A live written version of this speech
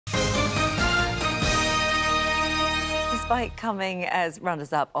Despite coming as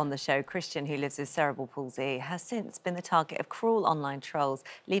runners-up on the show, Christian, who lives with cerebral palsy, has since been the target of cruel online trolls,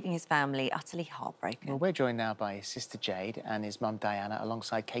 leaving his family utterly heartbroken. Well, we're joined now by his sister Jade and his mum Diana,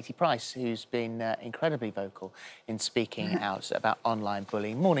 alongside Katie Price, who's been incredibly vocal in speaking out about online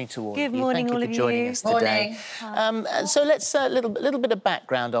bullying. Morning to all of you. Good morning, Thank all you of for joining us today. So let's a little bit of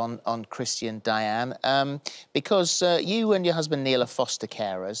background on Christian, Diane, because you and your husband Neil are foster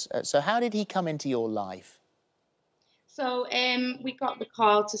carers. So how did he come into your life? So we got the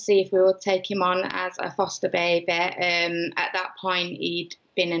call to see if we would take him on as a foster baby. At that point, he'd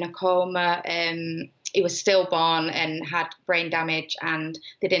been in a coma. He was stillborn and had brain damage, and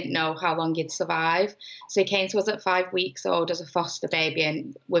they didn't know how long he'd survive. So he came to us at 5 weeks old as a foster baby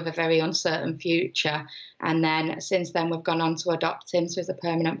and with a very uncertain future. And then since then, we've gone on to adopt him, so he's a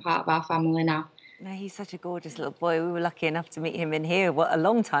permanent part of our family now. No, he's such a gorgeous little boy. We were lucky enough to meet him in here, a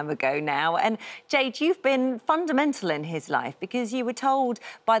long time ago now. And Jade, you've been fundamental in his life because you were told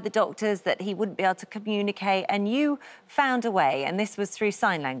by the doctors that he wouldn't be able to communicate, and you found a way, and this was through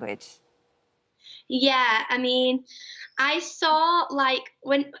sign language. Yeah, I mean, I saw, like,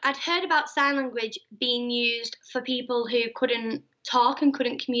 when I'd heard about sign language being used for people who couldn't talk and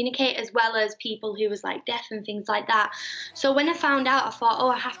couldn't communicate, as well as people who was like deaf and things like that. So when I found out, I thought, oh,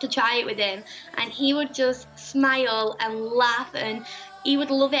 I have to try it with him. And he would just smile and laugh, and he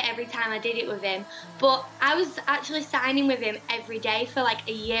would love it every time I did it with him. But I was actually signing with him every day for like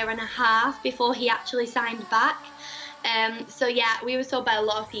a year and a half before he actually signed back. So yeah, we were told by a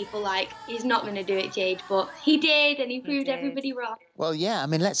lot of people, like, he's not going to do it, Jade, but he did, and he proved everybody wrong. Well, yeah, I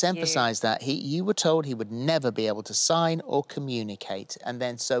mean, let's emphasise that. You were told he would never be able to sign or communicate. And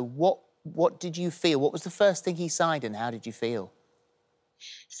then, so what did you feel? What was the first thing he signed, and how did you feel?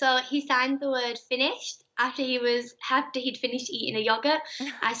 So he signed the word finished after he'd finished eating a yoghurt.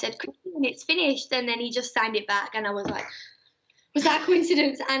 I said, Christian, it's finished, and then he just signed it back, and I was like, was that a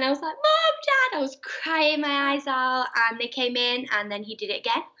coincidence? And I was like, Mom, Dad, I was crying my eyes out, and they came in, and then he did it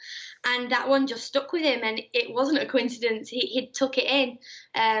again. And that one just stuck with him, and it wasn't a coincidence. He took it in.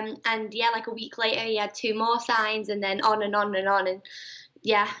 And yeah, like a week later, he had 2 more signs, and then on and on and on. And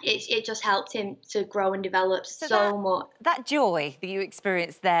yeah, it just helped him to grow and develop so much. That joy that you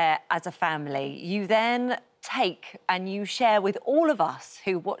experienced there as a family, you then take and you share with all of us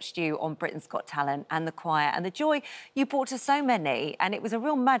who watched you on Britain's Got Talent and The Choir, and the joy you brought to so many. And it was a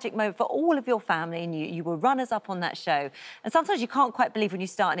real magic moment for all of your family, and you were runners-up on that show. And sometimes you can't quite believe when you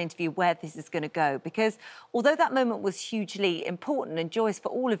start an interview where this is going to go, because although that moment was hugely important and joyous for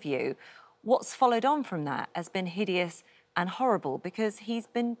all of you, what's followed on from that has been hideous and horrible, because he's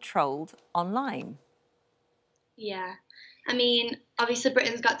been trolled online. Yeah. I mean, obviously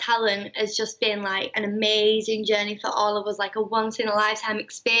Britain's Got Talent has just been like an amazing journey for all of us, like a once-in-a-lifetime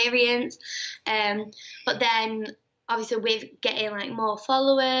experience. But then, obviously, with getting like more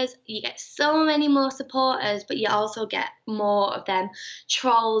followers, you get so many more supporters, but you also get more of them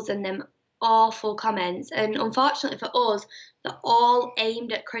trolls and them awful comments. And unfortunately for us, they're all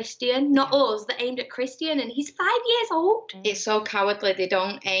aimed at Christian. Not us, they're aimed at Christian, and he's 5 years old. It's so cowardly. They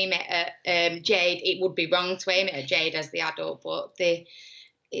don't aim it at Jade. It would be wrong to aim it at Jade as the adult, but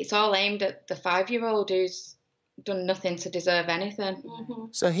it's all aimed at the 5-year-old who's done nothing to deserve anything.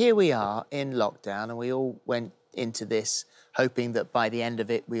 So here we are in lockdown, and we all went into this hoping that by the end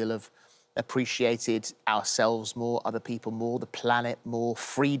of it we'll have appreciated ourselves more, other people more, the planet more,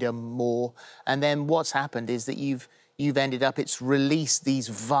 freedom more. And then what's happened is that you've ended up, it's released these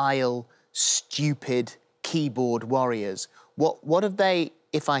vile, stupid keyboard warriors. What have they,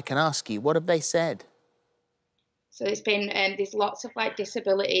 if I can ask you, what have they said? So it's been, there's lots of like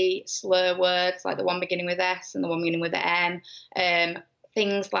disability slur words, like the one beginning with S and the one beginning with the M.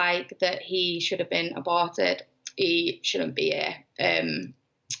 Things like that he should have been aborted, he shouldn't be here.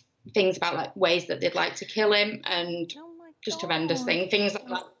 Things about like ways that they'd like to kill him, and just horrendous things. Things like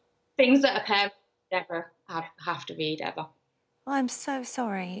that. Things that a parent never have to read ever. I'm so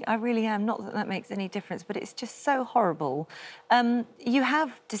sorry. I really am. Not that that makes any difference, but it's just so horrible. You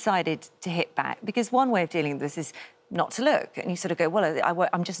have decided to hit back, because one way of dealing with this is not to look, and you sort of go, well,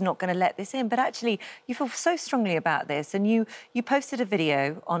 I'm just not going to let this in. But actually, you feel so strongly about this, and you posted a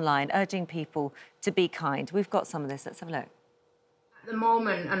video online urging people to be kind. We've got some of this. Let's have a look. At the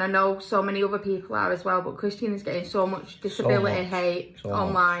moment, and I know so many other people are as well, but Christian is getting so much disability hate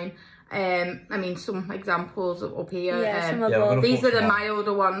online. I mean, some examples up here. Yeah, some of these are the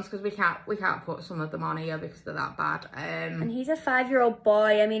milder ones because we can't put some of them on here because they're that bad. And he's a 5-year-old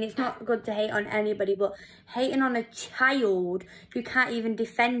boy. I mean, it's not good to hate on anybody, but hating on a child who can't even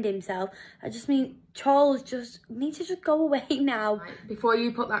defend himself. I just mean, trolls just need to just go away now. Before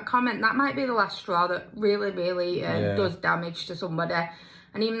you put that comment, that might be the last straw that really, really does damage to somebody.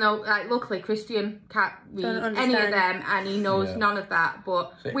 And even though, like, luckily Christian can't read any of them and he knows none of that,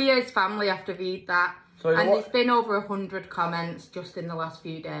 but we as family have to read that. And there's been over 100 comments just in the last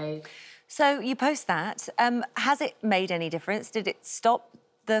few days. So you post that. Has it made any difference? Did it stop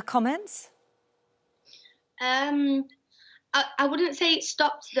the comments? I wouldn't say it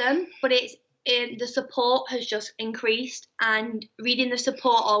stopped them, but it's the support has just increased, and reading the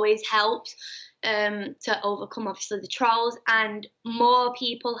support always helps. To overcome obviously the trolls, and more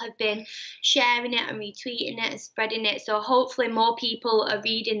people have been sharing it and retweeting it and spreading it, so hopefully more people are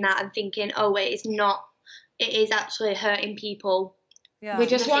reading that and thinking, oh wait, it's not, it is actually hurting people. We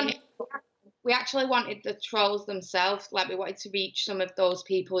actually wanted the trolls themselves, like we wanted to reach some of those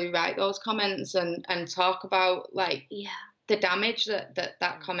people who write those comments and talk about like the damage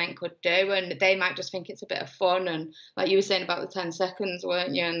that comment could do, and they might just think it's a bit of fun, and like you were saying about the 10 seconds,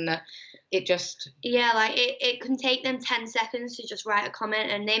 weren't you, and it just like it can take them 10 seconds to just write a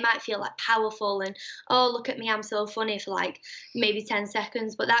comment, and they might feel like powerful and, oh look at me, I'm so funny, for like maybe 10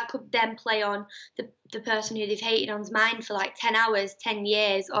 seconds, but that could then play on the person who they've hated on's mind for like 10 hours, 10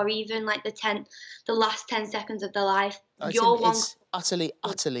 years, or even like the last 10 seconds of their life. It's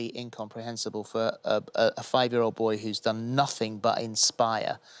utterly incomprehensible for a 5-year-old boy who's done nothing but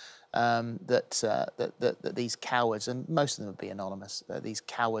inspire that these cowards, and most of them would be anonymous, these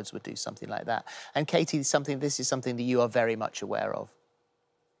cowards would do something like that. And Katie, this is something that you are very much aware of.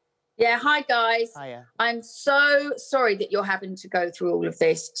 Yeah, hi guys. Hiya. I'm so sorry that you're having to go through all of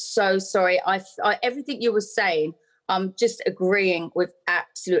this. So sorry. I everything you were saying, I'm just agreeing with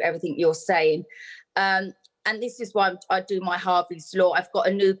absolute everything you're saying. And this is why I do my Harvey's Law. I've got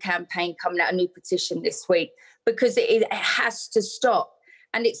a new campaign coming out, a new petition this week, because it has to stop.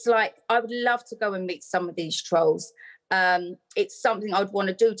 And it's like, I would love to go and meet some of these trolls. It's something I would want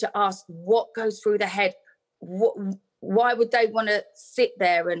to do, to ask what goes through their head. Why would they want to sit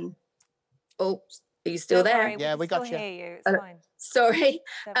there and... Oops, are you still there? Worry, yeah, we got you. Hear you. It's fine. Sorry.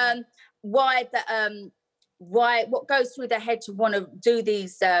 What goes through their head to want to do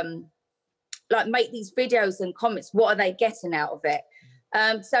these, like make these videos and comments? What are they getting out of it?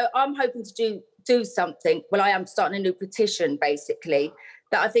 So I'm hoping to do something. Well, I am starting a new petition, basically,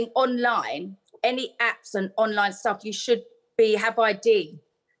 that I think online, any apps and online stuff, you should have ID,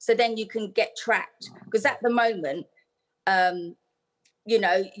 so then you can get tracked. Because at the moment, you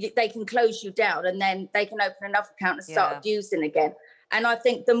know, they can close you down and then they can open another account and start abusing again. And I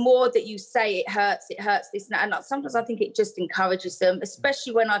think the more that you say it hurts this and that, and sometimes I think it just encourages them,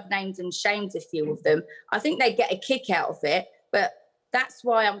 especially when I've named and shamed a few of them. I think they get a kick out of it, but that's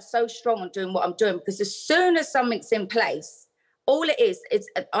why I'm so strong on doing what I'm doing, because as soon as something's in place, all it is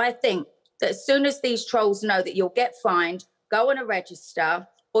I think that as soon as these trolls know that you'll get fined, go on a register,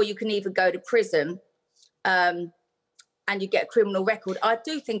 or you can even go to prison, and you get a criminal record, I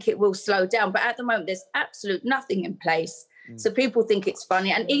do think it will slow down. But at the moment, there's absolute nothing in place. So people think it's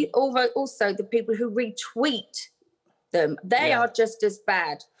funny. And also the people who retweet them, they are just as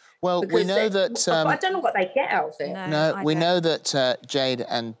bad. Well, we know that... I don't know what they get out of it. No, we know that Jade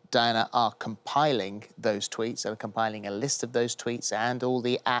and Diana are compiling those tweets. They're compiling a list of those tweets and all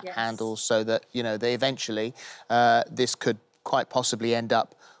the handles, so that, you know, they eventually, this could quite possibly end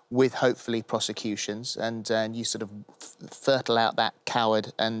up with hopefully prosecutions, and you sort of fertile out that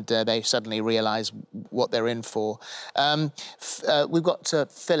coward, and they suddenly realise what they're in for. We've got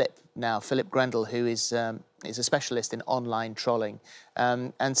Philip now, Philip Grundell, who is a specialist in online trolling.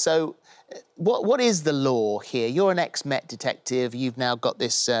 And so what is the law here? You're an ex-Met detective. You've now got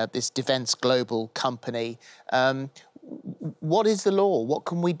this, this Defence Global company. What is the law? What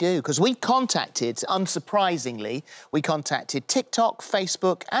can we do? Because we contacted, unsurprisingly, we contacted TikTok,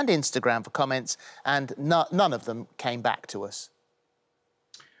 Facebook and Instagram for comments, and none of them came back to us.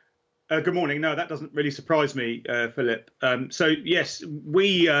 Good morning. No, that doesn't really surprise me, Philip. So, yes,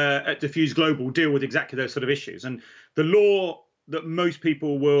 we at Diffuse Global deal with exactly those sort of issues. And the law that most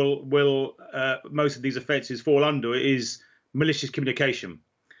people will most of these offences fall under is malicious communication.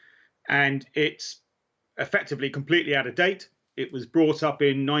 And it's effectively completely out of date. It was brought up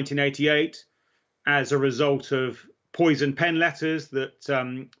in 1988 as a result of poison pen letters that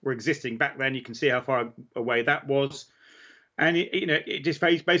were existing back then. You can see how far away that was. And it just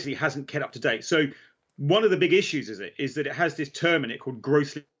basically hasn't kept up to date. So one of the big issues is that it has this term in it called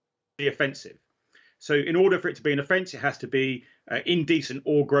grossly offensive. So in order for it to be an offence, it has to be indecent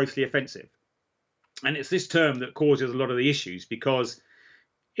or grossly offensive. And it's this term that causes a lot of the issues because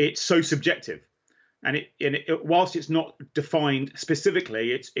it's so subjective. And whilst it's not defined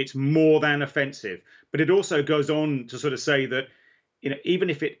specifically, it's more than offensive. But it also goes on to sort of say that, you know, even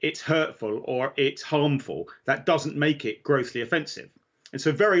if it's hurtful or it's harmful, that doesn't make it grossly offensive. And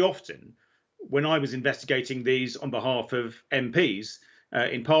so very often, when I was investigating these on behalf of MPs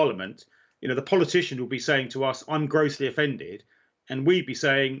in Parliament, you know, the politician will be saying to us, "I'm grossly offended," and we'd be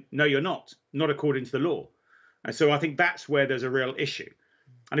saying, "No, you're not according to the law." And so I think that's where there's a real issue.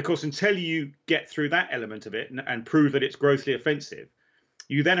 And of course, until you get through that element of it and prove that it's grossly offensive,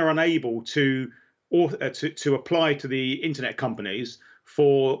 you then are unable to apply to the internet companies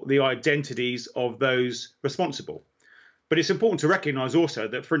for the identities of those responsible. But it's important to recognise also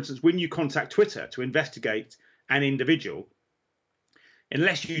that, for instance, when you contact Twitter to investigate an individual,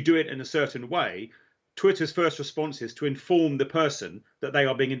 unless you do it in a certain way, Twitter's first response is to inform the person that they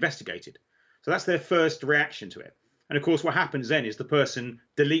are being investigated. So that's their first reaction to it. And of course, what happens then is the person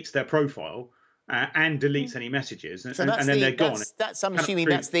deletes their profile and deletes any messages, and then they're gone. I'm assuming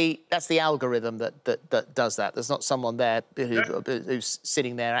that's the algorithm that does that. There's not someone there who's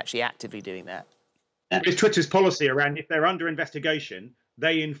sitting there actually actively doing that. It's Twitter's policy around if they're under investigation,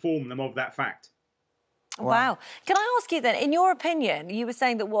 they inform them of that fact. Wow. Can I ask you then, in your opinion, you were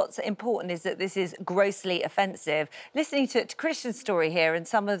saying that what's important is that this is grossly offensive. Listening to Christian's story here and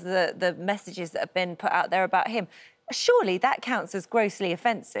some of the messages that have been put out there about him, surely that counts as grossly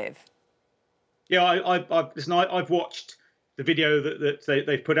offensive. Yeah, I've watched the video that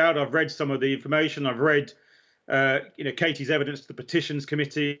they've put out. I've read some of the information. I've read, you know, Katie's evidence to the Petitions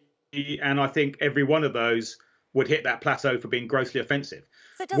Committee, and I think every one of those would hit that plateau for being grossly offensive.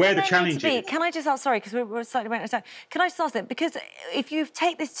 So does where the challenge is... Can I just ask, sorry, because we're slightly running out of time. Can I just ask them, because if you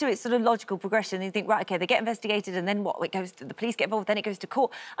take this to its sort of logical progression, and you think, right, OK, they get investigated, and then what? It goes to the police get involved, then it goes to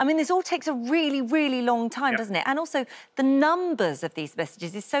court. I mean, this all takes a really, really long time, doesn't it? And also, the numbers of these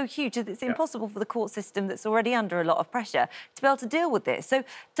messages is so huge that it's impossible for the court system that's already under a lot of pressure to be able to deal with this. So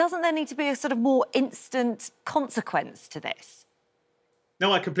doesn't there need to be a sort of more instant consequence to this?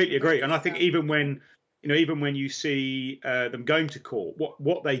 No, I completely agree. And I think even when you see them going to court,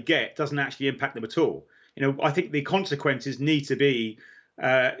 what they get doesn't actually impact them at all. You know, I think the consequences need to be,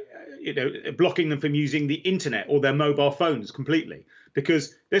 you know, blocking them from using the internet or their mobile phones completely.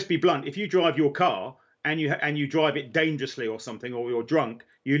 Because let's be blunt, if you drive your car and you drive it dangerously or something, or you're drunk,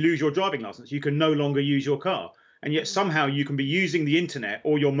 you lose your driving license. You can no longer use your car, and yet somehow you can be using the internet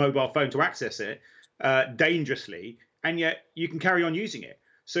or your mobile phone to access it dangerously, and yet you can carry on using it.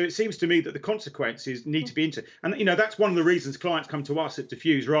 So it seems to me that the consequences need to be and you know, that's one of the reasons clients come to us at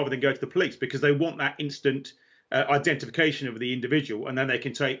Diffuse rather than go to the police, because they want that instant identification of the individual, and then they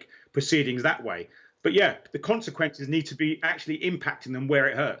can take proceedings that way. But yeah, the consequences need to be actually impacting them where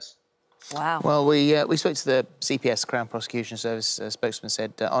it hurts. Wow. Well, we spoke to the CPS, Crown Prosecution Service spokesman,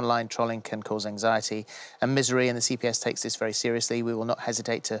 said online trolling can cause anxiety and misery, and the CPS takes this very seriously. We will not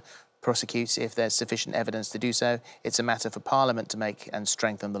hesitate to prosecute if there's sufficient evidence to do so. It's a matter for Parliament to make and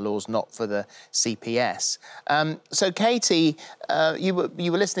strengthen the laws, not for the CPS. So, Katie, you were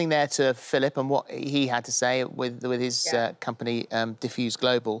listening there to Philip and what he had to say with his company, Diffuse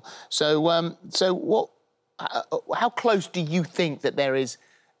Global. So, how close do you think that there is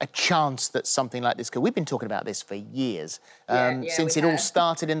a chance that something like this could... We've been talking about this for years, since it all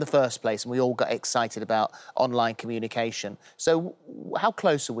started in the first place, and we all got excited about online communication. So how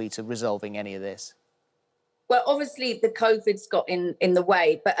close are we to resolving any of this? Well, obviously the COVID's got in the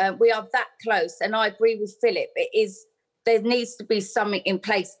way, but we are that close. And I agree with Philip. There needs to be something in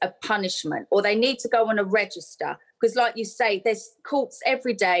place, a punishment, or they need to go on a register. Because like you say, there's courts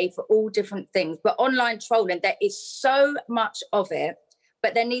every day for all different things. But online trolling, there is so much of it.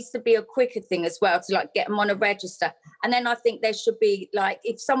 But there needs to be a quicker thing as well to like get them on a register. And then I think there should be like,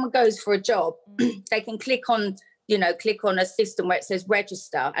 if someone goes for a job, they can click on a system where it says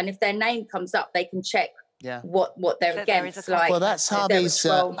register. And if their name comes up, they can check what they're against. Well, that's Harvey's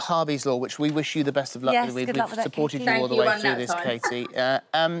Law, which we wish you the best of luck with. We've supported you all the way through this, Katie. Yeah,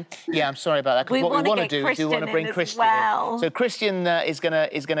 I'm sorry about that. Because what we want to do is we want to bring Christian in. So Christian is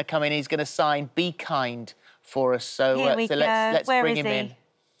gonna come in. He's going to sign "Be Kind" for us. So, let's bring him in.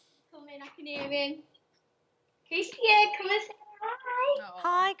 Come in, I can hear him. Christian, come and say hi.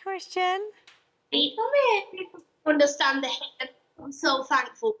 Hi, Christian. Come in. Understand the hate. I'm so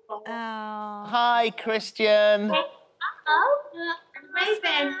thankful for. Hi, Christian. Oh,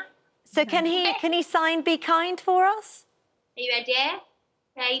 amazing. So can he sign "Be Kind" for us? Are you ready?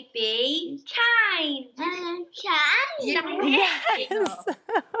 Say "Be kind." Yes.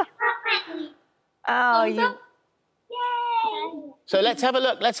 Oh, you... Yay! So let's have a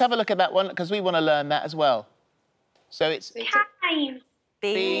look. Let's have a look at that one because we want to learn that as well. So it's Kind.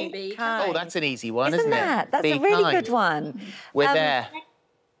 Be kind. Oh, that's an easy one, isn't that? it? That's Be a really kind. good one. We're there.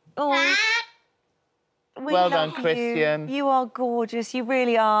 Oh, Well done, love you. Christian. You are gorgeous. You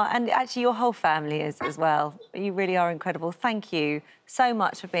really are. And actually, your whole family is as well. You really are incredible. Thank you so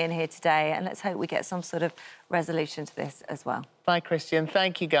much for being here today. And let's hope we get some sort of resolution to this as well. Bye, Christian.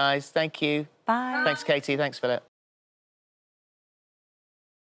 Thank you, guys. Thank you. Bye. Thanks, Katie. Thanks, Philip.